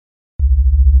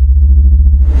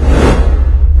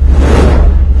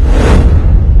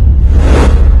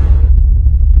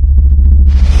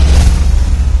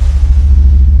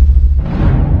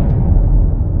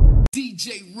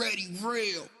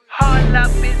Hold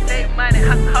up, bitch, take money.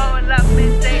 Hold up,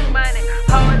 bitch, take money.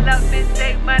 Hold up, bitch,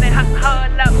 take money.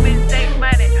 Hold up, bitch, take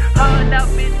money. Hold up,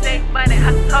 bitch, take money.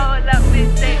 Hold up,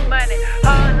 bitch, take money.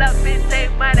 Hold up, bitch,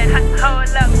 take money.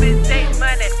 Hold up, bitch, take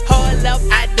money. Hold up,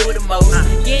 I do the most.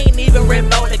 You ain't even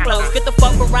remotely close. Get the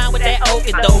fuck around with that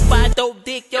okie dope. Buy dope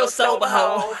dick, yo sober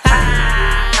hoe.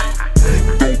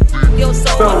 Yo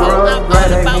sober hoe, I'm all about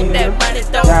that money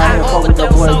though. I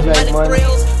overdose on money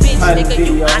thrills. Bitch, nigga,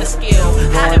 you out of skill.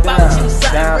 How about you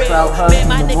something real? Man,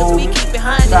 my niggas, we keep it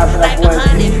honey. Like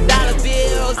 $100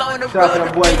 bills on the road.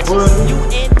 You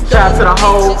in shout out to the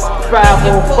whole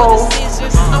 504.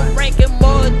 I'm ranking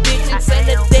more digits, and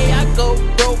the day I go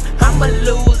broke, I'ma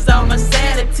lose all my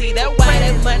sanity. That why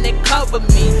that money cover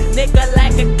me, nigga,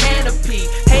 like a canopy.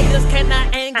 Haters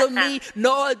cannot anger me,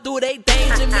 nor do they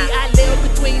danger me. I live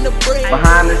between the bricks.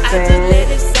 Behind the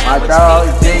scenes, my dog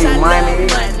J Money,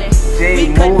 J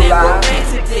Moolah,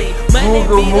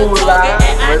 Google Moolah,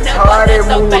 retarded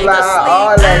Moolah,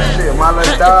 all that shit. My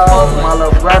little dog, my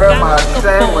little brother, my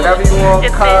son, whatever you want to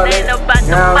call it. You know what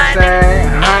I'm saying?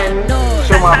 Hunting.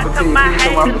 Show my fatigue,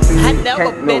 show my fatigue.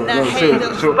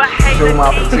 Show my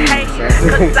fatigue.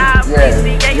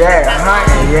 Yeah,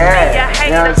 hunting, yeah.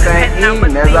 You know what I'm saying?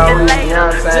 Eating, that's all we, you know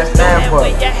what I'm saying, stand for.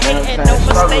 You know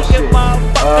what I'm saying? Struggle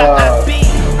shit.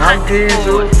 I'm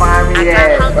Diesel, find me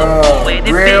at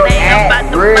real_diesel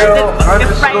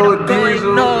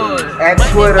at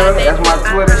Twitter. That's my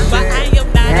Twitter shit.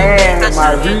 And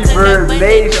my Reverb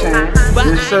Nation,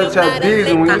 just search up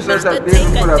Diesel. When you search up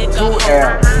Diesel, put up 2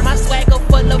 L's.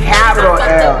 Capital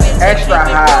L, extra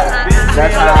high.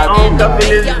 That's how I do up in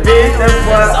this bitch. That's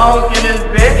what I'm in this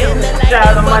bitch. Shout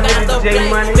out to my nigga J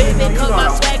Money. You know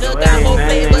I'm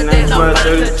playing, man. Ain't nothing but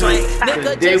 32.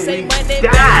 The day we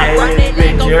die in this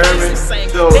bitch, you heard me?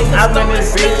 So I'm in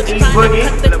this bitch, E-Boogie.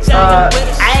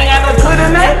 I ain't got no Twitter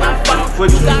name, but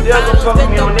you still can fuck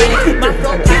me on this shit.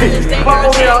 Fuck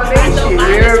me on this shit, you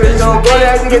heard me? So go to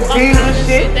that nigga Diesel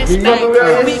shit. You know me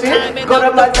real shit. Go to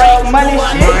my dog Money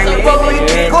shit. Fuck me.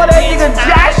 Go to that nigga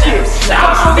Josh shit.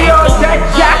 Fuck me on that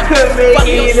Josh could make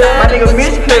it. My nigga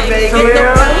Mitch could make it.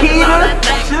 Keita,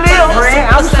 Slim, man.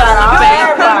 I'm shot out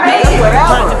everybody.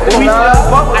 Whatever. We still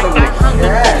fuck with them.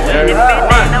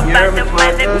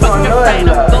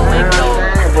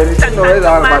 But you know it's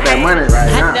all about that money right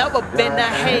now. I never been a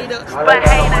hater, but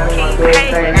hater keep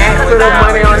hating. Answer the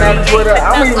money on that Twitter.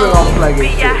 I'm even gonna plug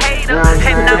it. You know what I'm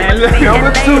saying?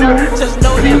 Number 2,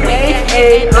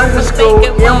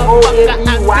 CHA_MONEY.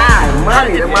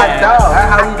 Money, that's my dog. That's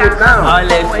how we get down.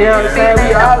 You know what I'm saying?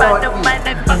 We all gonna eat.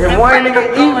 If one nigga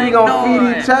eat, we gonna feed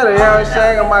each other. You know what I'm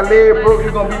saying? If my leg broke,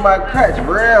 you gonna be my crutch,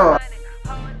 bro.